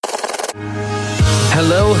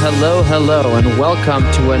Hello, hello, hello, and welcome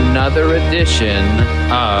to another edition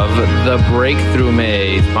of The Breakthrough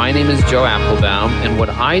Maze. My name is Joe Applebaum, and what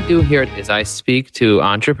I do here is I speak to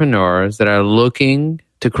entrepreneurs that are looking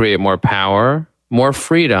to create more power, more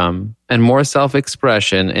freedom, and more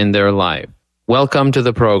self-expression in their life. Welcome to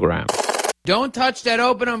the program. Don't touch that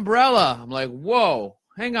open umbrella. I'm like, whoa,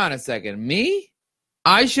 hang on a second. Me?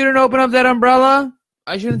 I shouldn't open up that umbrella?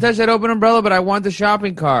 I shouldn't touch that open umbrella, but I want the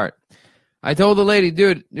shopping cart. I told the lady,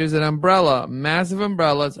 dude, there's an umbrella, massive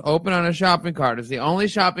umbrella. It's open on a shopping cart. It's the only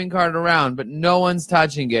shopping cart around, but no one's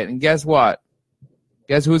touching it. And guess what?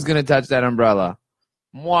 Guess who's going to touch that umbrella?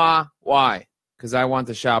 Moi. Why? Because I want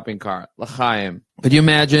the shopping cart. L'chaim. Could you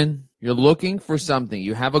imagine? You're looking for something.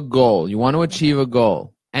 You have a goal. You want to achieve a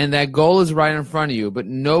goal. And that goal is right in front of you, but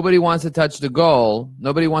nobody wants to touch the goal.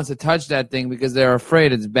 Nobody wants to touch that thing because they're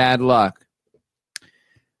afraid it's bad luck.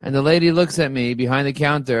 And the lady looks at me behind the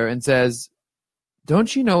counter and says,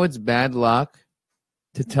 don't you know it's bad luck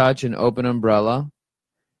to touch an open umbrella?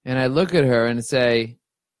 And I look at her and say,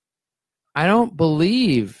 I don't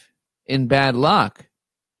believe in bad luck.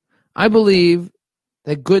 I believe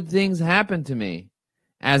that good things happen to me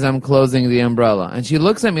as I'm closing the umbrella. And she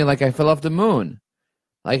looks at me like I fell off the moon.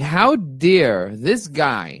 Like, how dare this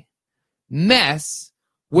guy mess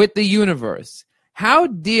with the universe? How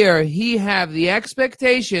dare he have the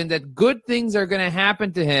expectation that good things are going to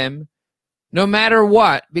happen to him no matter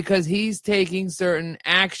what, because he's taking certain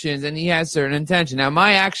actions and he has certain intention. Now,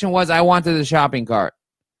 my action was I wanted the shopping cart.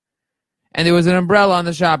 And there was an umbrella on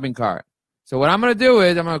the shopping cart. So what I'm going to do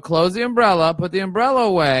is I'm going to close the umbrella, put the umbrella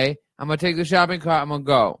away. I'm going to take the shopping cart. I'm going to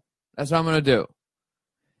go. That's what I'm going to do.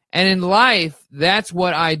 And in life, that's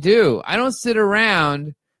what I do. I don't sit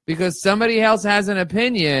around because somebody else has an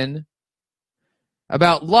opinion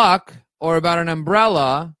about luck or about an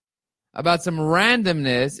umbrella, about some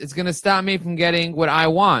randomness. It's going to stop me from getting what I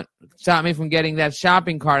want, stop me from getting that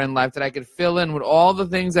shopping cart in life that I could fill in with all the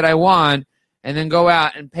things that I want and then go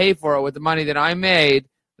out and pay for it with the money that I made,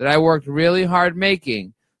 that I worked really hard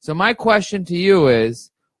making. So my question to you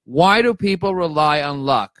is, why do people rely on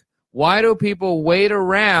luck? Why do people wait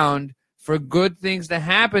around for good things to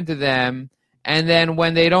happen to them? And then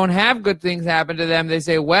when they don't have good things happen to them, they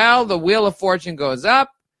say, well, the wheel of fortune goes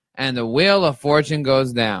up and the wheel of fortune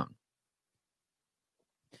goes down.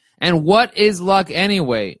 And what is luck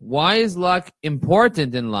anyway? Why is luck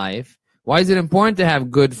important in life? Why is it important to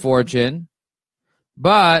have good fortune?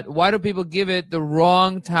 But why do people give it the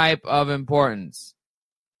wrong type of importance?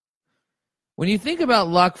 When you think about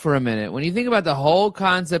luck for a minute, when you think about the whole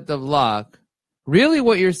concept of luck, really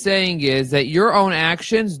what you're saying is that your own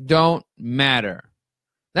actions don't matter.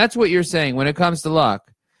 That's what you're saying when it comes to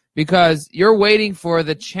luck. Because you're waiting for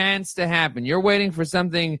the chance to happen. You're waiting for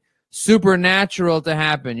something supernatural to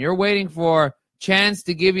happen. You're waiting for chance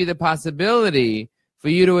to give you the possibility for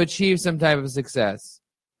you to achieve some type of success.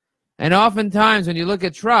 And oftentimes when you look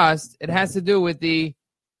at trust, it has to do with the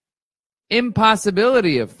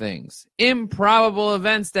impossibility of things, improbable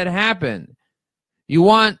events that happen. You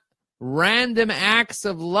want random acts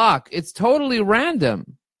of luck. It's totally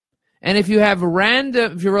random. And if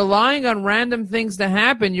you're relying on random things to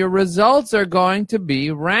happen, your results are going to be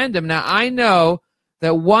random. Now, I know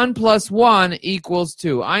that 1 + 1 =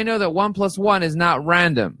 2. I know that 1 + 1 is not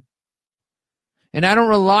random. And I don't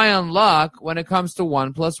rely on luck when it comes to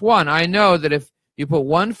 1 + 1. I know that if you put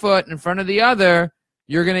one foot in front of the other,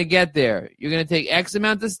 you're going to get there. You're going to take X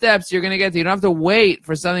amount of steps. You're going to get there. You don't have to wait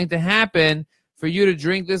for something to happen for you to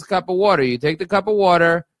drink this cup of water. You take the cup of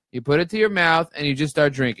water, you put it to your mouth, and you just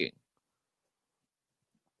start drinking.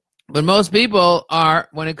 But most people are,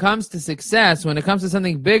 when it comes to success, when it comes to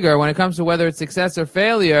something bigger, when it comes to whether it's success or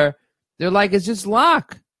failure, they're like, it's just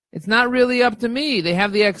luck. It's not really up to me. They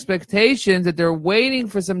have the expectations that they're waiting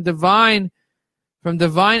for some divine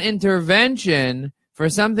intervention for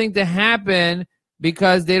something to happen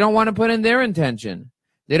because they don't want to put in their intention.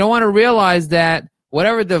 They don't want to realize that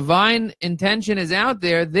whatever divine intention is out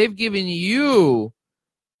there, they've given you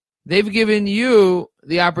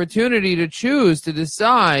the opportunity to choose, to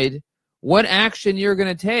decide what action you're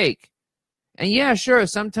going to take. And yeah, sure,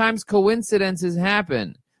 sometimes coincidences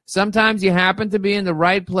happen. Sometimes you happen to be in the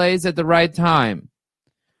right place at the right time.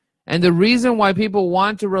 And the reason why people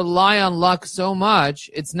want to rely on luck so much,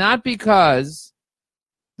 it's not because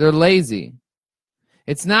they're lazy.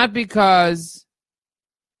 It's not because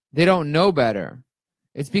they don't know better.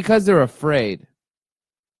 It's because they're afraid.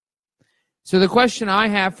 So the question I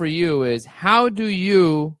have for you is, how do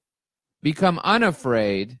you become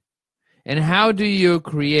unafraid, and how do you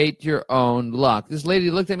create your own luck? This lady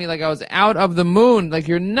looked at me like I was out of the moon, like,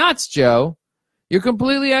 you're nuts, Joe. You're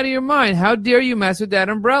completely out of your mind. How dare you mess with that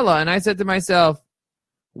umbrella? And I said to myself,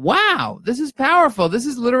 wow, this is powerful. This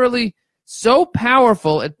is literally so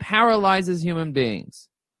powerful, it paralyzes human beings.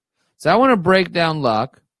 So I want to break down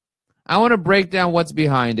luck. I want to break down what's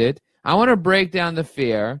behind it. I want to break down the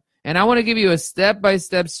fear. And I want to give you a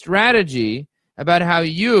step-by-step strategy about how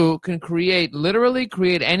you can literally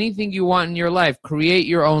create anything you want in your life. Create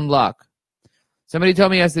your own luck. Somebody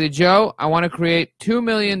told me yesterday, Joe, I want to create $2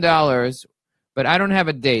 million, but I don't have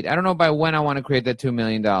a date. I don't know by when I want to create that $2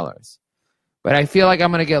 million. But I feel like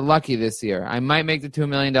I'm going to get lucky this year. I might make the $2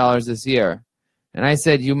 million this year. And I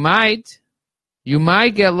said, you might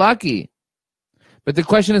get lucky. But the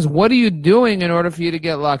question is, what are you doing in order for you to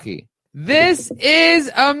get lucky? This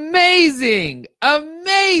is amazing,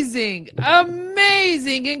 amazing,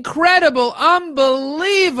 amazing, incredible,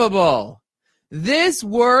 unbelievable. This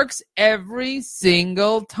works every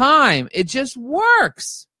single time. It just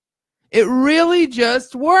works. It really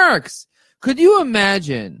just works. Could you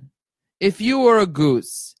imagine if you were a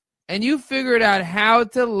goose and you figured out how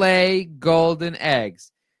to lay golden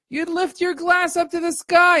eggs? You'd lift your glass up to the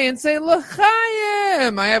sky and say,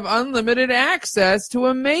 L'chaim, I have unlimited access to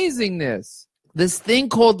amazingness. This thing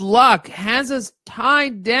called luck has us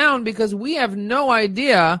tied down because we have no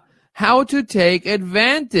idea how to take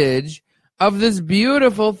advantage of this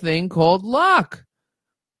beautiful thing called luck.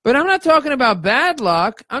 But I'm not talking about bad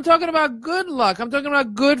luck. I'm talking about good luck. I'm talking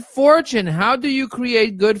about good fortune. How do you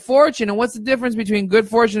create good fortune? And what's the difference between good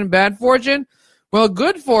fortune and bad fortune? Well,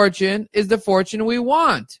 good fortune is the fortune we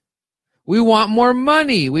want. We want more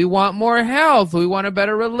money. We want more health. We want a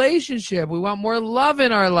better relationship. We want more love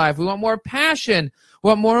in our life. We want more passion. We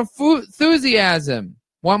want more enthusiasm.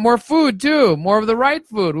 We want more food too, more of the right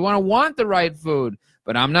food. We want the right food.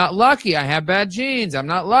 But I'm not lucky. I have bad genes. I'm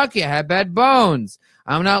not lucky. I have bad bones.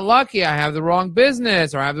 I'm not lucky. I have the wrong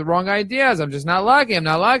business or I have the wrong ideas. I'm just not lucky. I'm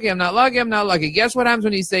not lucky. I'm not lucky. I'm not lucky. Guess what happens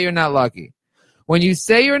when you say you're not lucky? When you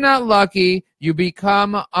say you're not lucky, you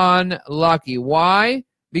become unlucky. Why?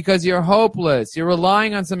 Because you're hopeless. You're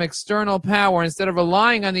relying on some external power instead of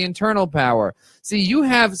relying on the internal power. See, you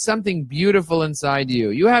have something beautiful inside you.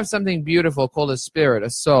 You have something beautiful called a spirit, a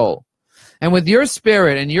soul. And with your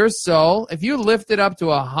spirit and your soul, if you lift it up to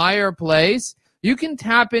a higher place, you can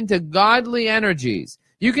tap into godly energies.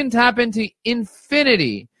 You can tap into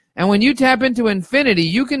infinity. And when you tap into infinity,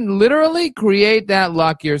 you can literally create that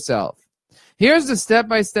luck yourself. Here's the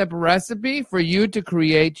step-by-step recipe for you to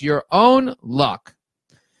create your own luck.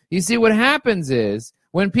 You see, what happens is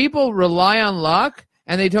when people rely on luck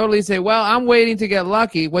and they totally say, well, I'm waiting to get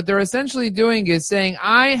lucky, what they're essentially doing is saying,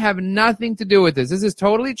 I have nothing to do with this. This is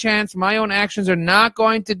totally chance. My own actions are not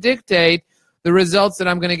going to dictate the results that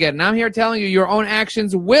I'm going to get. And I'm here telling you, your own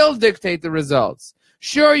actions will dictate the results.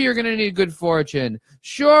 Sure, you're going to need good fortune.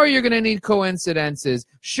 Sure, you're going to need coincidences.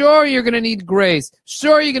 Sure, you're going to need grace.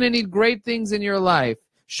 Sure, you're going to need great things in your life.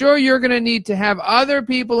 Sure, you're going to need to have other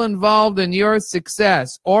people involved in your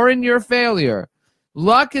success or in your failure.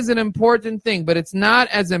 Luck is an important thing, but it's not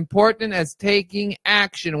as important as taking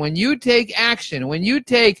action. When you take action, when you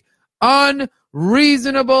take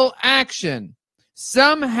unreasonable action,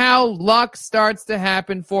 somehow luck starts to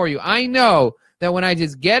happen for you. I know that when I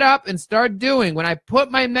just get up and start doing, when I put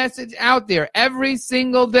my message out there every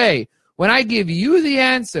single day, when I give you the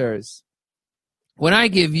answers, when I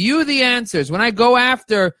go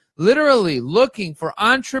after literally looking for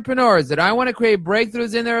entrepreneurs that I want to create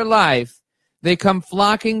breakthroughs in their life, they come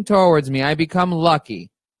flocking towards me. I become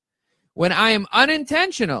lucky. When I am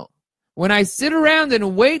unintentional, when I sit around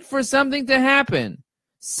and wait for something to happen,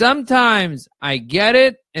 sometimes I get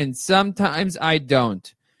it and sometimes I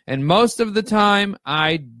don't. And most of the time,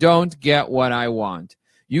 I don't get what I want.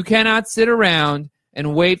 You cannot sit around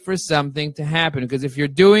and wait for something to happen, because if you're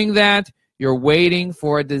doing that, you're waiting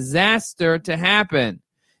for a disaster to happen.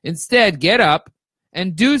 Instead, get up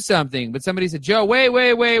and do something. But somebody said, Joe, wait. What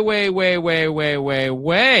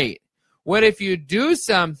if you do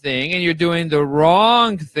something and you're doing the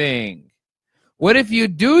wrong thing? What if you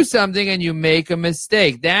do something and you make a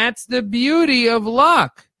mistake? That's the beauty of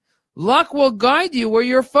luck. Luck will guide you where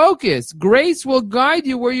you're focused. Grace will guide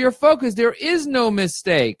you where you're focused. There is no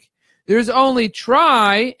mistake. There's only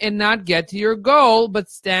try and not get to your goal, but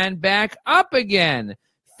stand back up again.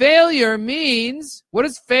 Failure means, what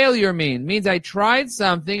does failure mean? It means I tried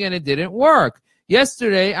something and it didn't work.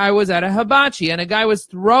 Yesterday, I was at a hibachi and a guy was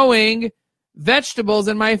throwing vegetables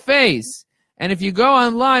in my face. And if you go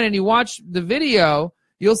online and you watch the video,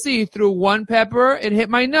 you'll see he threw one pepper, it hit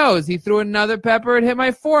my nose. He threw another pepper, it hit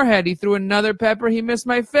my forehead. He threw another pepper, he missed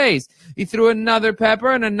my face. He threw another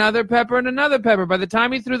pepper and another pepper and another pepper. By the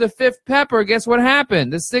time he threw the fifth pepper, guess what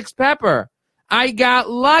happened? The sixth pepper. I got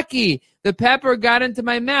lucky. The pepper got into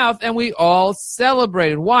my mouth, and we all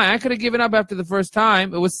celebrated. Why? I could have given up after the first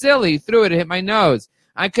time. It was silly. He threw it. It hit my nose.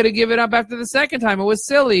 I could have given up after the second time. It was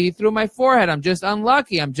silly. He threw my forehead. I'm just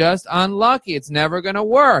unlucky. It's never going to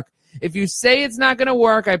work. If you say it's not going to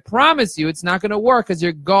work, I promise you it's not going to work because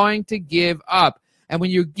you're going to give up. And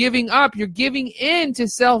when you're giving up, you're giving in to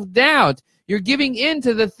self-doubt. You're giving in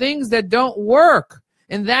to the things that don't work.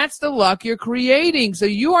 And that's the luck you're creating. So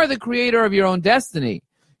you are the creator of your own destiny.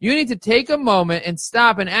 You need to take a moment and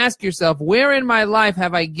stop and ask yourself, where in my life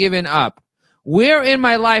have I given up? Where in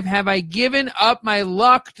my life have I given up my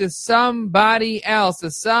luck to somebody else,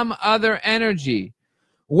 to some other energy?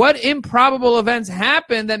 What improbable events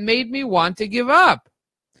happened that made me want to give up?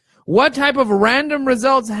 What type of random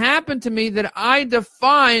results happened to me that I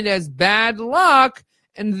defined as bad luck,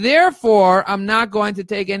 and therefore I'm not going to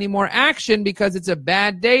take any more action because it's a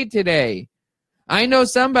bad day today? I know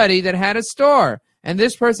somebody that had a store. And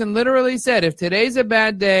this person literally said, if today's a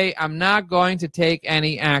bad day, I'm not going to take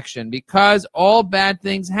any action because all bad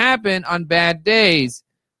things happen on bad days.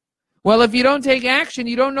 Well, if you don't take action,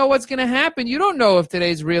 you don't know what's going to happen. You don't know if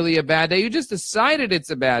today's really a bad day. You just decided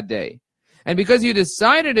it's a bad day. And because you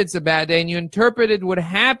decided it's a bad day and you interpreted what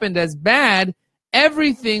happened as bad,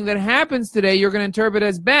 everything that happens today you're going to interpret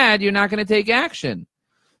as bad. You're not going to take action.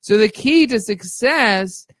 So the key to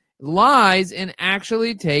success lies in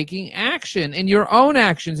actually taking action, in your own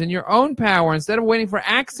actions, in your own power. Instead of waiting for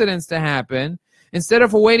accidents to happen, instead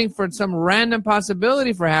of waiting for some random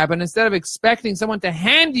possibility for happen, instead of expecting someone to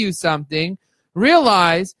hand you something,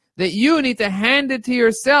 realize that you need to hand it to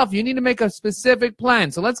yourself. You need to make a specific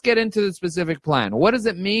plan. So let's get into the specific plan. What does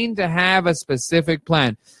it mean to have a specific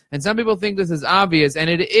plan? And some people think this is obvious,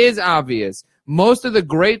 and it is obvious. Most of the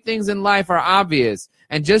great things in life are obvious.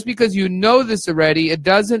 And just because you know this already, it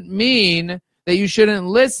doesn't mean that you shouldn't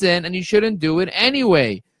listen and you shouldn't do it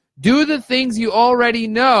anyway. Do the things you already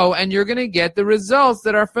know, and you're going to get the results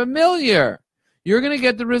that are familiar. You're going to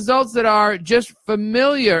get the results that are just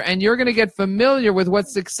familiar, and you're going to get familiar with what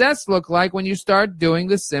success looks like when you start doing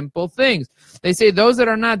the simple things. They say those that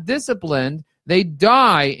are not disciplined, they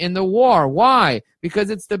die in the war. Why? Because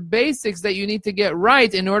it's the basics that you need to get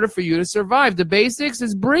right in order for you to survive. The basics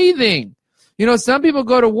is breathing. You know, some people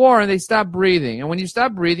go to war and they stop breathing. And when you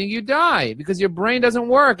stop breathing, you die because your brain doesn't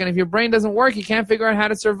work. And if your brain doesn't work, you can't figure out how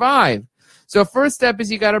to survive. So first step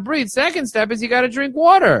is you got to breathe. Second step is you got to drink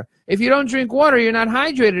water. If you don't drink water, you're not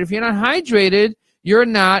hydrated. If you're not hydrated, you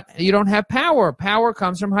don't have power. Power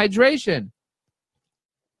comes from hydration.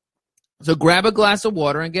 So grab a glass of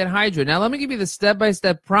water and get hydrated. Now let me give you the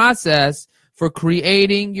step-by-step process for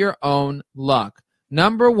creating your own luck.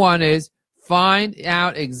 Number one is find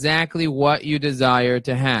out exactly what you desire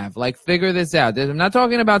to have. Like, figure this out. I'm not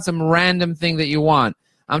talking about some random thing that you want.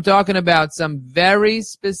 I'm talking about some very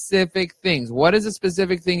specific things. What is a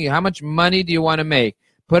specific thing? How much money do you want to make?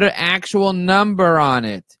 Put an actual number on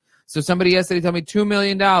it. So somebody yesterday told me $2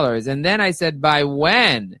 million. And then I said, by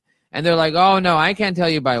when? And they're like, oh, no, I can't tell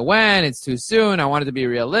you by when. It's too soon. I want it to be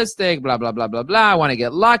realistic, blah, blah, blah, blah, blah. I want to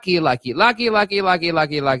get lucky.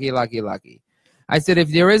 I said, if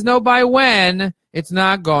there is no by when, it's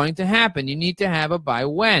not going to happen. You need to have a by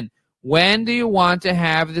when. When do you want to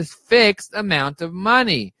have this fixed amount of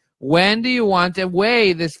money? When do you want to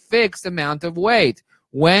weigh this fixed amount of weight?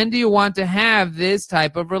 When do you want to have this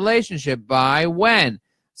type of relationship? By when?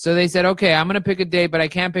 So they said, okay, I'm going to pick a date, but I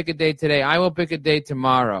can't pick a date today. I will pick a date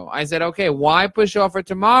tomorrow. I said, okay, why push off for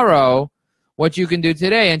tomorrow what you can do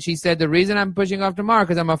today? And she said, the reason I'm pushing off tomorrow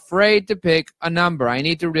because I'm afraid to pick a number. I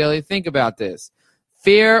need to really think about this.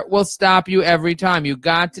 Fear will stop you every time. You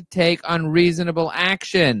got to take unreasonable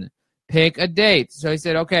action. Pick a date. So I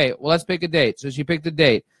said, okay, well, let's pick a date. So she picked a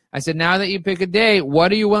date. I said, now that you pick a date,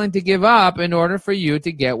 what are you willing to give up in order for you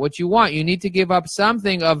to get what you want? You need to give up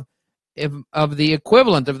something of the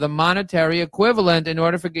equivalent, of the monetary equivalent in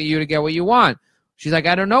order for you to get what you want. She's like,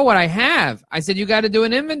 I don't know what I have. I said, you got to do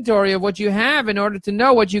an inventory of what you have in order to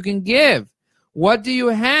know what you can give. What do you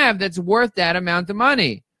have that's worth that amount of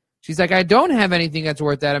money? She's like, I don't have anything that's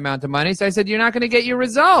worth that amount of money. So I said, you're not going to get your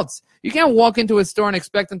results. You can't walk into a store and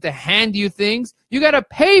expect them to hand you things. You got to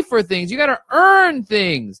pay for things. You got to earn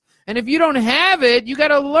things. And if you don't have it, you got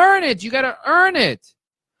to learn it. You got to earn it.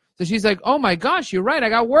 So she's like, oh my gosh, you're right. I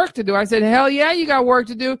got work to do. I said, hell yeah, you got work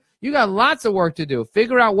to do. You got lots of work to do.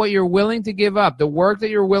 Figure out what you're willing to give up, the work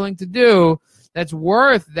that you're willing to do that's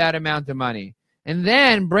worth that amount of money. And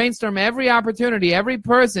then brainstorm every opportunity, every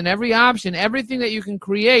person, every option, everything that you can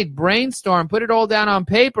create. Brainstorm, put it all down on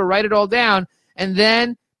paper, write it all down, and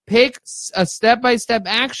then pick a step-by-step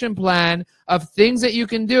action plan of things that you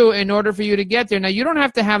can do in order for you to get there. Now, you don't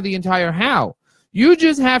have to have the entire how. You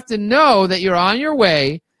just have to know that you're on your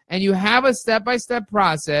way and you have a step-by-step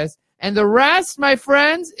process. And the rest, my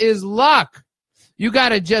friends, is luck. You got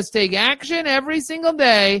to just take action every single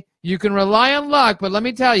day. You can rely on luck, but let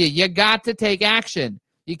me tell you, you got to take action.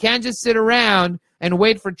 You can't just sit around and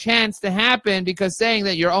wait for chance to happen because saying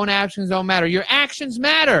that your own actions don't matter. Your actions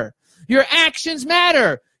matter. Your actions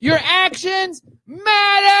matter. Your actions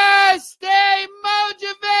matter. Stay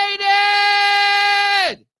motivated.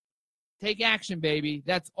 Take action, baby.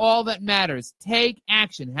 That's all that matters. Take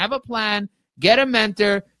action. Have a plan. Get a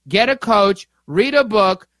mentor. Get a coach. Read a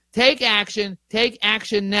book. Take action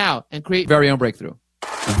now, and create your very own breakthrough.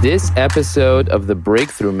 This episode of The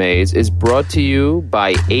Breakthrough Maze is brought to you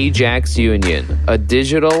by Ajax Union, a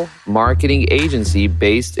digital marketing agency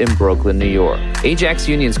based in Brooklyn, New York. Ajax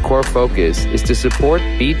Union's core focus is to support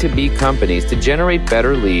B2B companies to generate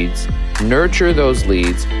better leads, nurture those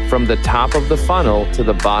leads from the top of the funnel to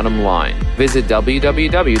the bottom line. Visit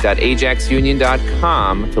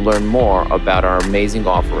www.ajaxunion.com to learn more about our amazing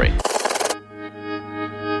offering.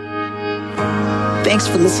 Thanks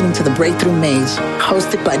for listening to The Breakthrough Maze,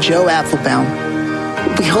 hosted by Joe Apfelbaum.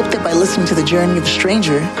 We hope that by listening to the journey of a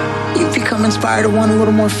stranger, you've become inspired to want a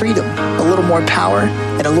little more freedom, a little more power,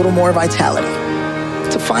 and a little more vitality.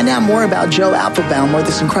 To find out more about Joe Apfelbaum or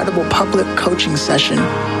this incredible public coaching session,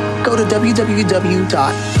 go to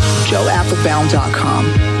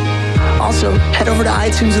www.joeapfelbaum.com. Also, head over to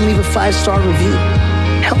iTunes and leave a 5-star review.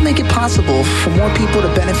 Help make it possible for more people to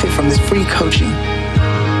benefit from this free coaching.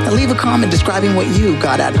 And leave a comment describing what you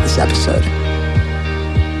got out of this episode.